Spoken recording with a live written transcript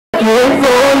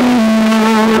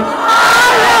you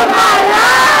all of my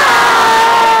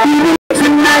life. Even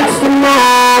tonight's the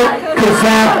night, 'cause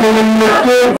I've been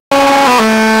looking for.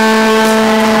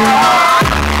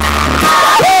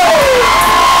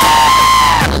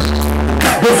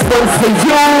 This one's for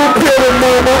you, pretty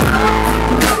mama.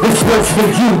 This one's for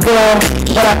you, girl.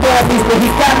 But I thought these but he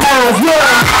got mine, yeah.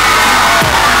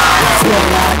 Until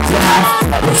I die,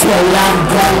 until I'm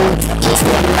gone,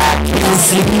 until I can't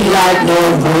see like no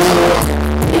more.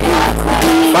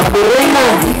 Paparina.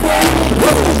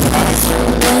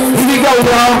 Here we go,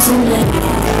 y'all.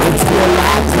 Until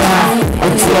I die,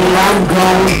 until I'm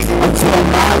gone, until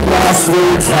my last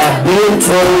words have been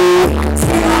told.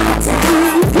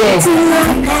 Yeah.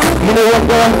 You know what,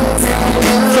 girl?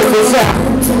 Check this out.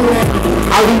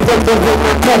 I remember when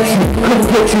I met you, couldn't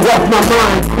get you off my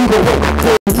mind. Even when I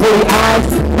closed pretty eyes,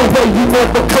 the way you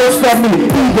never cursed at me.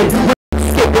 Even when we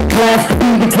skipped the class to be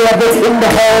together in the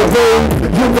hallway.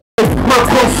 You know my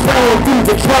close friend through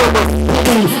the trauma.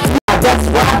 That's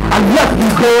why I love you,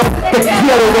 girl. The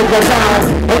quiero recordar.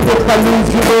 And if I lose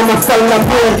you, mama, soy la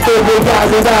muerte de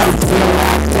realidad.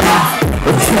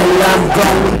 Until I'm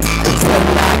gone, until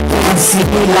I can't see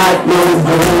like no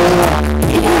more.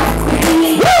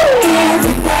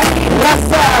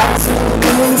 What's up?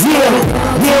 Yeah,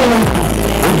 yeah.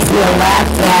 Until I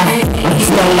die,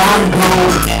 until I'm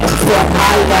gone, until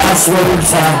my last words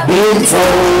have been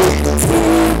told.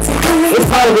 It's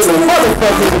harder than a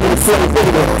motherfucker to be so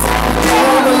video.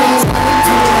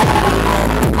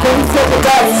 Can we take it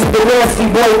back to the nasty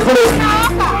boy clip?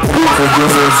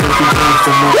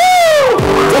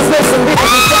 Let's make some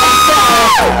videos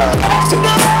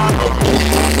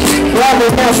grab me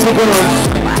nasty girls.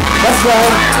 That's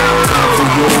right.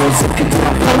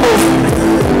 Come on.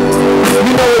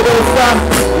 You know we're gonna stop.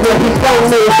 Yeah, he down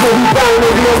there, so he down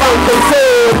there, we around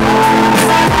concern.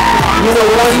 You know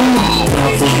what I mean?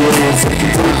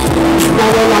 Now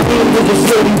all I need is a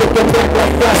shorty with the back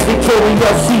like that.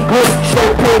 Victoria's Secret, show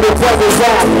pointed brothers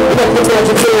out. Let the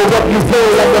magic build up, you feel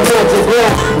like a magic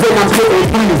glass. Then I'm getting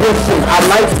free, listen, I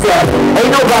like that.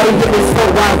 Ain't nobody in this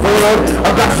whole wide world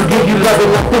about to give you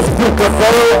loving like this book of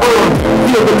all.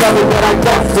 Feel the loving that I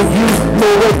got for you. No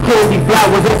red candy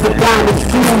flowers, it's a diamond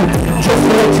too. Just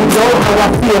to let you know how I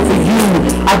feel for you.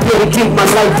 I dedicate my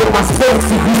life and my space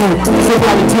to you.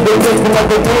 Somebody to the making of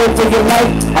the world for your life.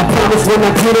 I promise when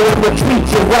I get it, I'm gonna treat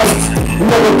you right.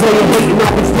 Never play a hate,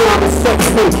 not this down and sex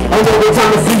me. And every time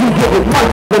I see you give it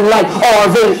nothing like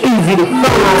ours ain't easy to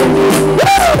find.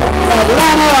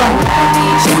 Atlanta!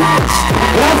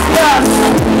 Let's go!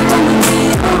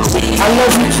 I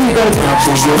love you too, baby. Cause I'm there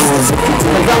for yours.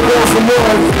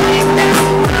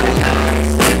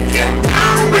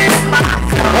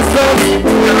 Let's go.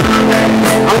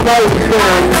 I'm always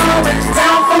down.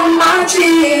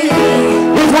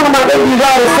 Here's one of my baby's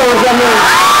artist songs I know.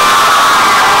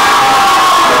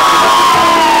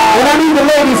 And I need the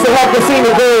ladies to help us sing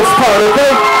the girls part,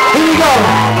 okay? Here we go.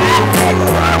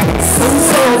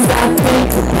 Sometimes I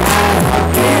think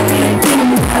about everything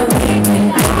that we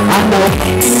did. I know.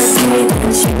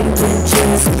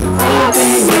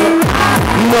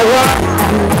 You know what?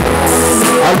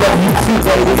 I love you too,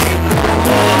 baby.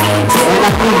 And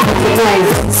I think for tonight,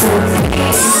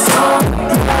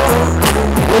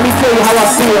 let me tell you how I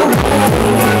feel.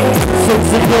 Since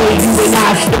the day you and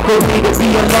I stuck with me to be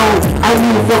alone, I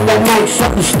knew from that night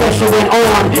something special went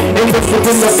on. And this was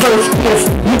in the first kiss.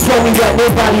 You told me that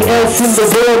nobody else in the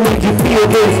world made you feel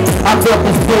this. I felt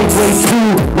the same way too,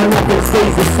 when nothing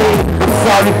stays the same. I'm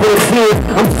sorry for the tears,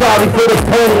 I'm sorry for the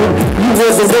pain. You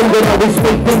were the one that always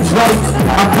made things right.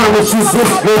 I promise you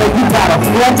this, girl, you got a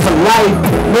friend for life.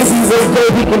 Maybe one day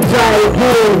we can try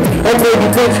again, and maybe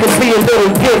things can be a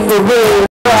little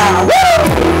different. Wow. Woo!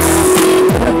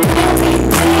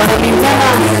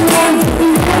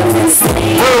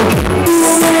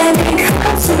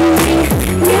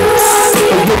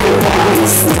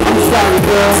 I'm sorry,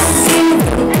 girl.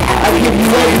 I give you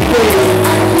everything.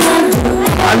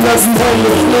 I love you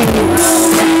when you're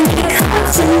sleeping.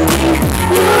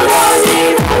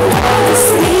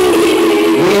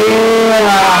 Yeah.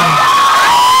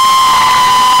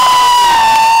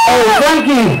 Hey,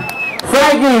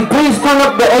 Frankie, please turn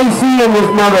up the AC in this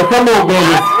mother. Come on,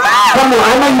 baby. Come on.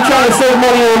 I know you're trying to save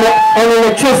money on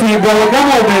electricity, brother.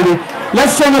 Come on, baby.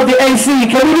 Let's turn up the AC.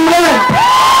 Can we do that?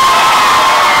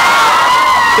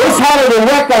 It's hotter than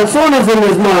wet saunas in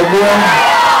this mud, boy.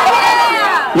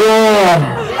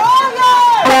 Yeah.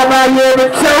 Have I ever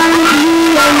told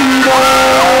you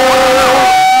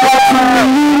that you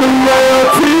mean more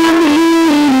to me?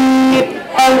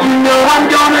 And you know I'm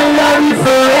gonna love you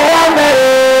forever.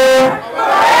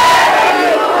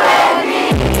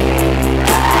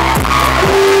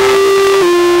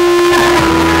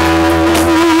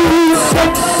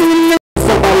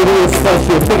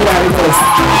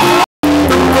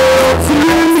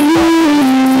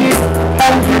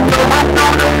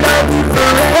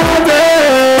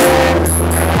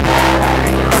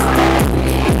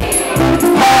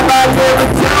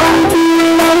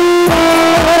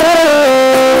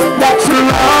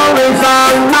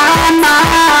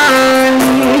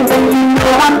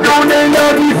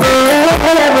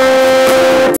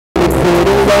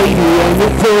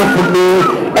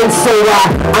 And so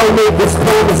I made this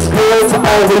promise, girl, to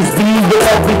always be your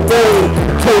everything.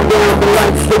 Turn down the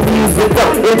lights, the music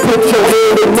up, and put your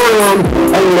hand in mine.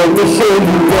 And let me show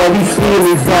you all these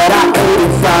feelings that I own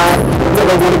inside.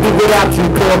 Never wanna be without you,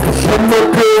 girl, cause you're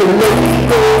my pretty lady.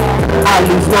 I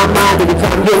lose my mind every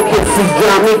time your kisses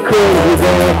drive me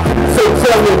crazy. So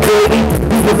tell me, baby,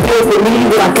 do you feel for me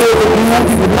what I feel for you?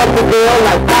 Do you love the girl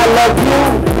like I love you?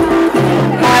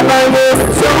 Have I ever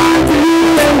told you,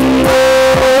 lady,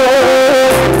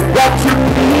 that you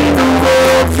mean the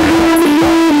world to me?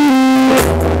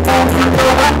 And you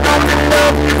know I'm gonna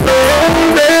love you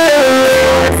forever,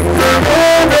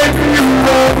 forever you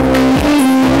want me.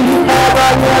 Have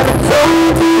I ever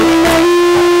told you, lady,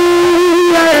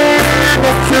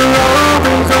 that you're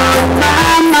always on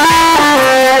my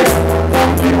mind?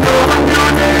 And you know I'm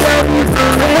gonna love you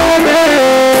forever.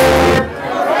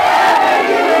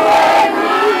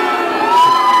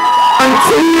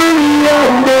 Until the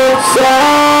end of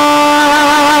time.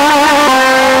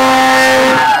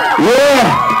 Yeah.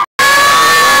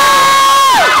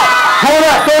 Hold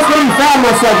up, first let me find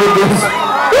myself with this.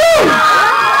 Woo!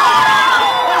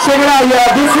 Check it out,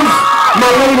 y'all. This is my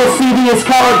latest CD. It's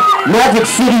called Magic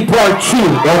City Part 2,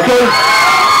 okay?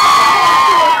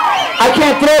 I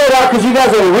can't throw it out because you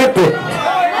guys will rip it.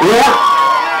 Yeah?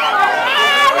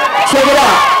 Check it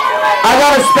out. I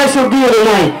got a special deal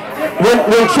tonight.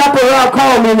 When Chaparral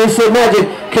called me and they said, Magic,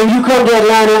 can you come to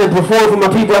Atlanta and perform for my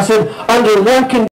people? I said, under one condition.